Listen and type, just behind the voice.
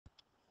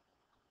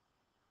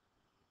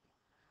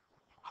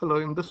Hello,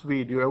 in this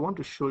video I want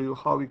to show you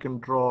how you can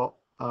draw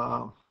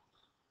a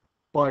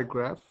pie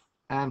graph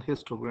and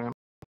histogram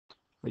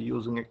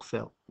using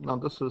Excel. Now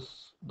this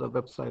is the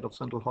website of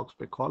Central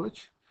Hawkesbury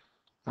College,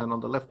 and on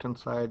the left hand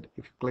side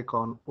if you click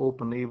on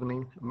Open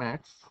Evening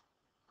Maths,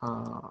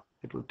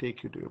 it will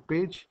take you to your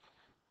page,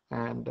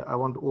 and I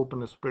want to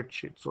open a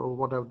spreadsheet. So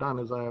what I've done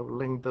is I have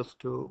linked this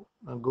to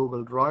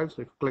Google Drive.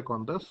 So if you click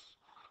on this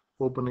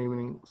Open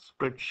Evening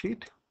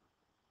Spreadsheet,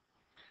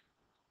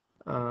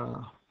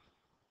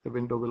 the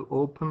window will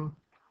open,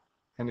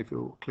 and if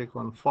you click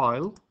on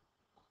File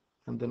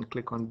and then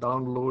click on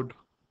Download,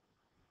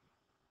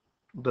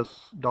 this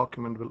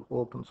document will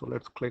open. So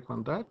let's click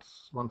on that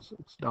once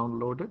it's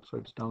downloaded. So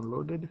it's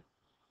downloaded.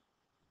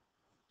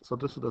 So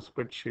this is the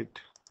spreadsheet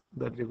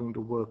that we're going to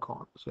work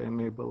on. So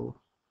enable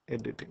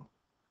editing.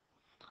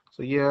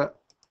 So here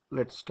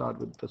let's start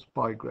with this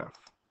pie graph.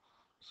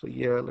 So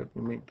here let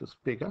me make this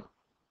bigger.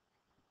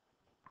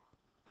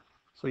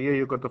 So here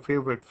you got the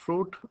favorite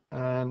fruit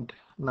and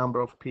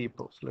number of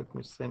people. So let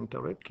me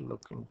center it,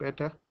 looking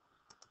better.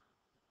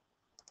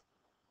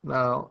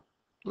 Now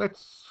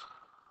let's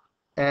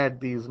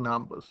add these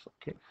numbers.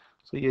 Okay,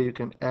 so here you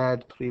can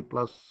add 3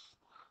 plus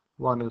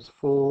 1 is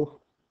 4,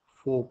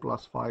 4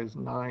 plus 5 is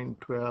 9,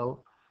 12,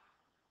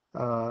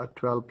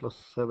 12 plus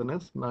 7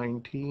 is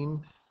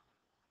 19,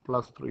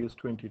 plus 3 is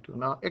 22.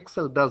 Now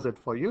Excel does it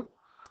for you.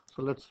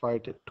 So let's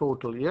write a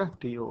total here,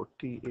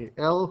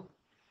 T-O-T-A-L,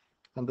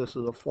 and this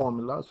is a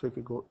formula. So if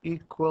you go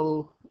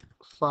equal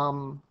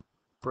sum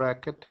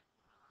bracket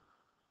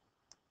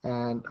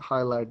and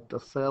highlight the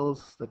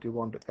cells that you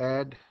want to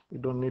add, you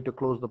don't need to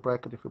close the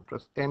bracket. If you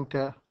press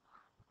enter,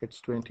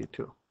 it's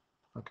 22.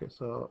 Okay,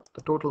 so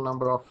the total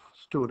number of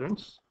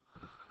students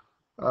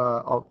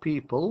or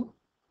people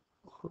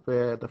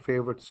where the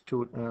favorite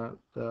student,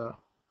 the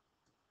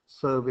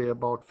survey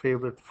about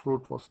favorite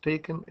fruit was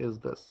taken is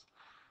this.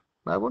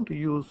 Now I want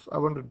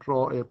to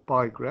draw a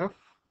pie graph,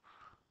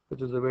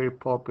 which is a very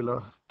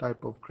popular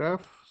type of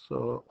graph.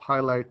 So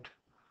highlight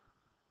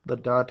the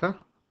data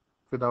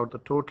without the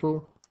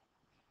total,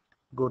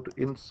 go to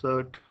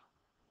insert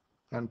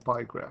and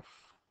pie graph,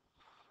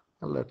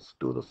 and let's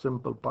do the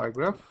simple pie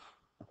graph.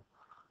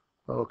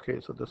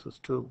 Okay, so this is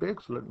too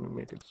big, so let me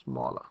make it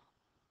smaller.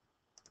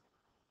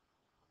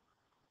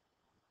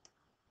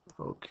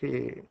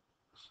 Okay,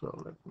 so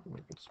let me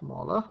make it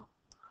smaller.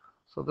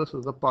 So this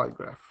is the pie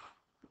graph.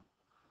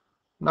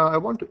 Now I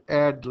want to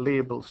add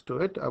labels to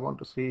it. I want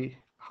to see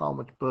how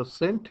much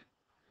percent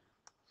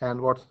and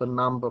what's the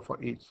number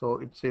for each. So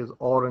it says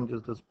orange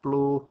is this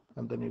blue,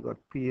 and then you got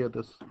pear,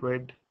 this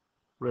red,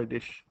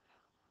 reddish,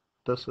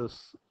 this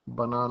is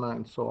banana,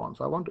 and so on.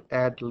 So I want to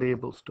add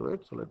labels to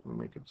it. So let me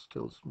make it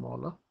still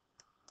smaller.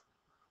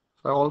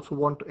 So I also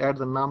want to add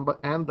the number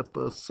and the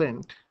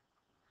percent.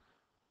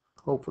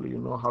 Hopefully you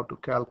know how to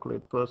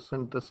calculate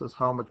percent. This is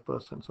how much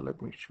percent. So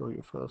let me show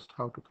you first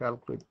how to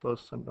calculate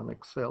percent on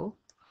Excel.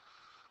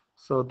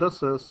 So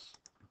this is,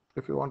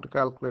 if you want to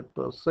calculate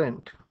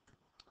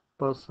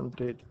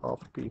percentage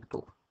of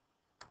people.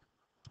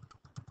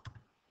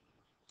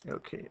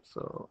 Okay,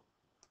 so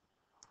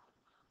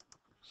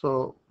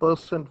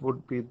percent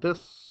would be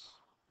this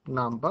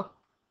number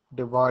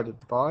divided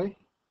by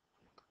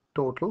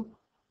total.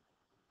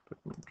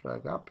 Let me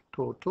drag up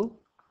total,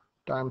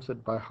 times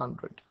it by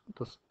 100.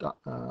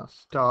 The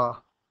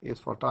star is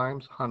for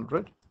times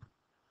 100.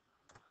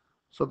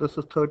 So this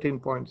is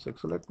 13.6.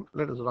 So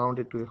let us round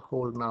it to a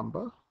whole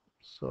number.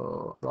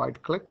 So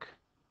right click,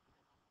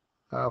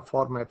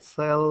 format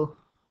cell.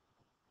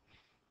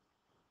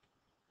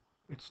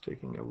 It's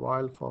taking a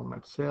while.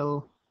 Format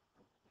cell.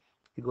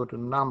 You go to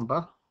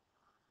number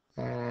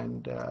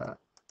and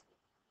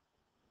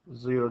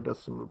 0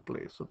 decimal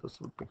place. So this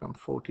will become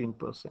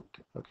 14%.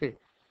 Okay.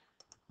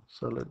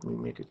 So let me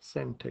make it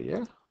center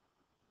here.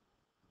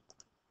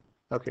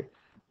 Okay.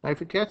 Now if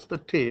you catch the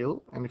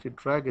tail and if you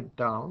drag it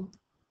down,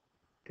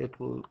 it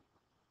will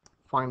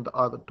find the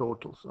other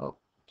totals. Oops,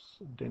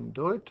 didn't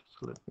do it.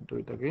 So let me do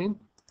it again.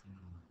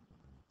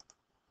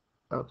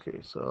 Okay,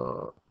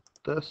 so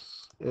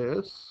this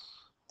is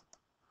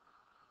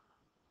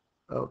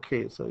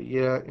okay. So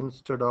here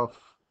instead of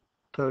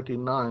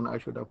 39, I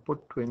should have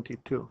put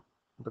 22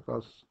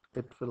 because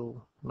it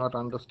will not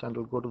understand.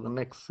 We'll go to the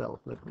next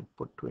cell. Let me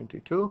put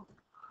 22.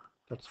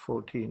 That's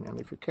 14. And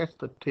if you catch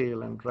the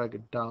tail and drag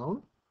it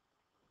down,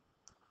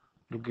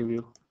 it'll give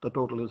you the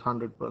total is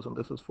 100%.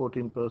 This is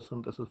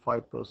 14%. This is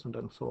 5%,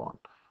 and so on.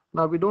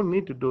 Now we don't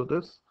need to do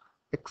this.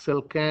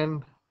 Excel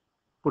can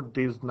put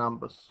these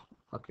numbers.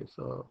 Okay,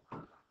 so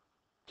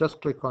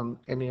just click on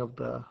any of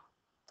the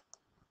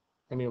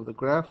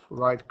graph,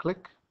 right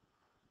click,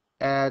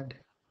 add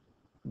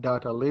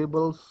data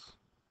labels.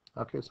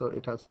 Okay, so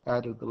it has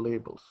added the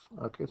labels.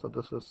 Okay, so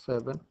this is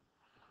 7.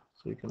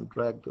 So you can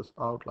drag this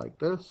out like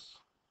this.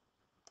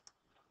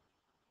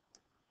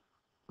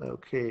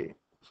 Okay,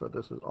 so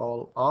this is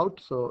all out.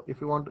 So if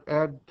you want to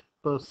add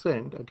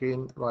percent,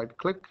 again right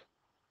click,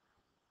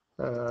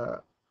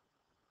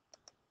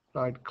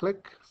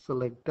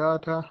 select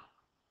data,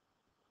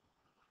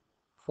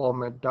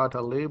 format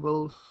data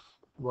labels,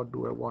 what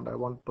do I want? I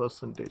want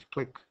percentage.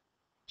 Click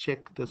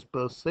check this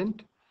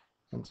percent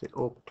and say,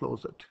 oh,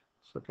 close it.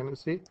 So can you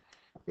see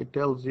it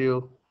tells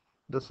you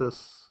this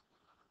is,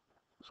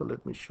 so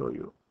let me show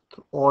you.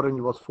 So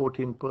orange was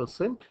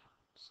 14%.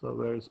 So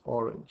where is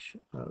orange?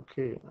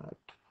 Okay, I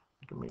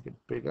have to make it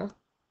bigger.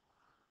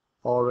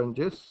 Orange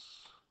is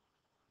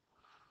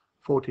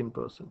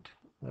 14%.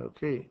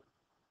 Okay,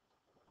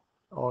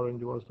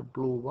 orange was the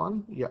blue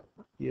one.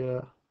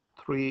 Yeah,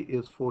 3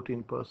 is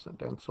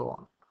 14% and so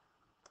on.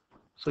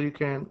 So you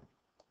can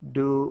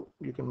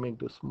make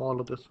this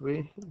smaller this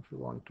way if you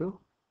want to.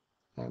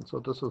 And so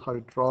this is how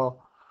you draw,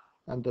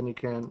 and then you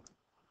can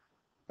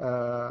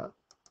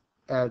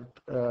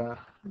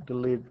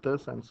delete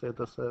this and say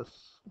this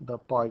is the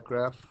pie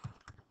graph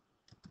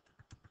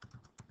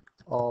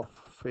of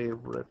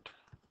favorite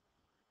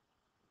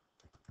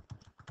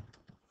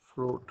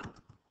fruit.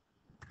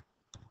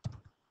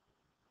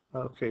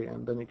 Okay,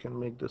 and then you can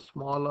make this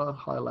smaller,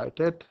 highlight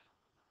it,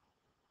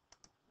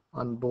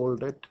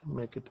 unbold it,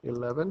 make it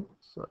 11.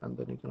 So, and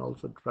then you can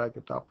also drag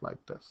it up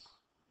like this.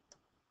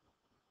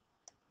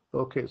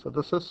 Okay, so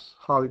this is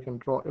how you can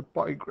draw a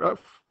pie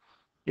graph,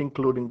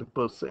 including the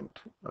percent.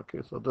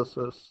 Okay, so this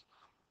is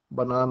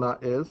banana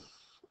is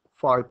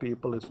 5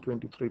 people is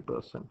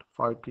 23%.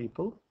 5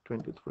 people,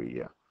 23,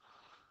 yeah.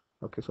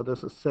 Okay, so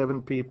this is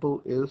 7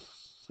 people is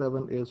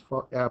 7 is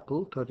for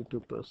apple,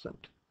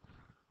 32%.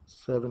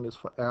 7 is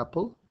for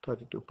apple,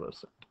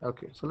 32%.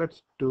 Okay, so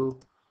let's do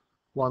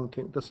one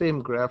thing, the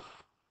same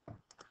graph,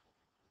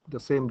 the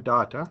same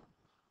data.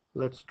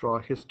 Let's draw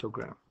a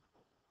histogram.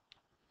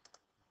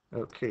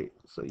 Okay,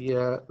 so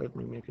yeah, let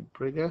me make it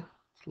bigger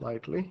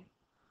slightly.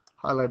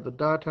 Highlight the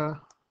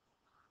data,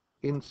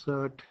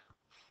 insert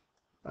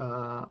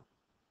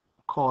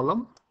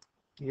column,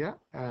 yeah,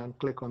 and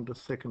click on the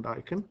second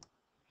icon.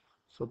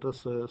 So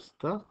this is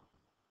the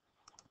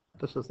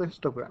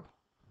histogram.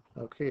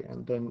 Okay,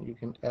 and then you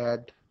can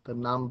add the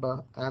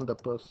number and the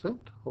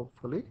percent,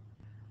 hopefully.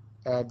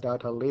 Add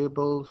data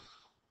labels.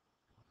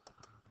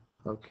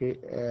 Okay,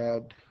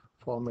 add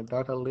format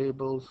data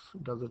labels.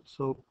 Does it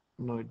so?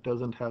 No, it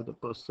doesn't have the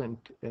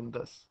percent in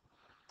this.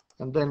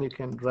 And then you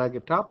can drag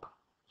it up.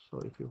 So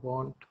if you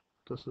want,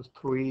 this is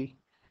 3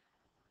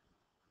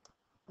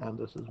 and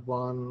this is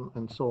 1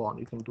 and so on.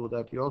 You can do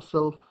that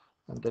yourself,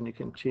 and then you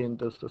can change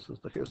this. This is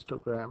the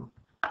histogram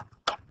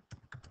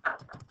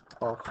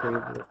of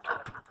favorite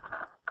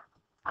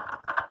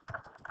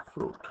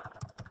fruit.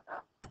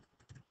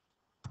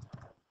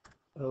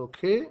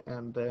 Okay,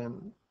 and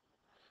then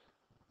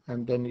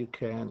you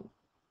can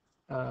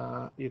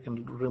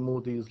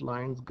remove these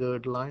lines,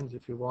 grid lines,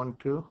 if you want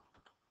to.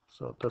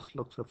 So this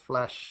looks a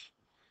flash,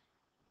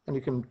 and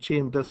you can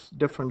change this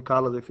different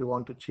colors if you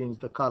want to change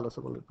the color.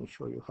 So let me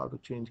show you how to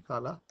change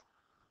color.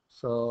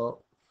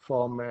 So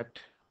format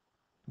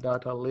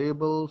data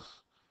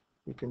labels,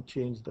 you can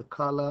change the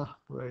color.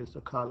 Where is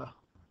the color?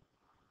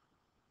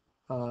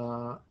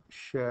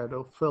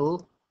 Shadow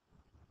fill,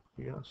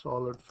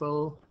 solid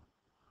fill.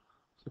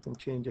 So you can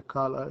change the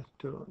color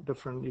to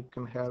different. You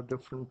can have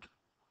different.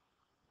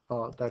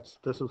 This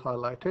is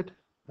highlighted.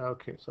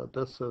 Okay, so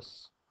this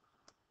is,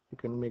 you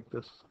can make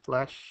this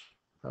flash.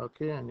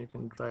 Okay, and you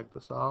can drag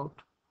this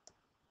out.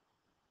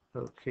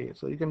 Okay,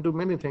 so you can do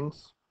many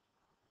things,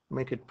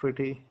 make it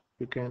pretty.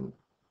 You can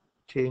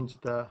change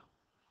the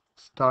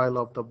style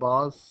of the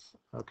bars.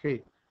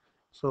 Okay,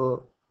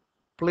 so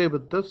play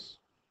with this,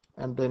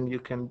 and then you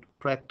can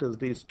practice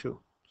these two.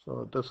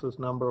 So this is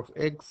number of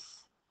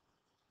eggs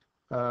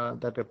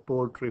that a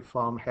poultry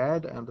farm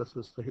had, and this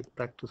is the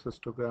practice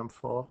histogram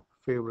for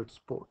favorite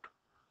sport.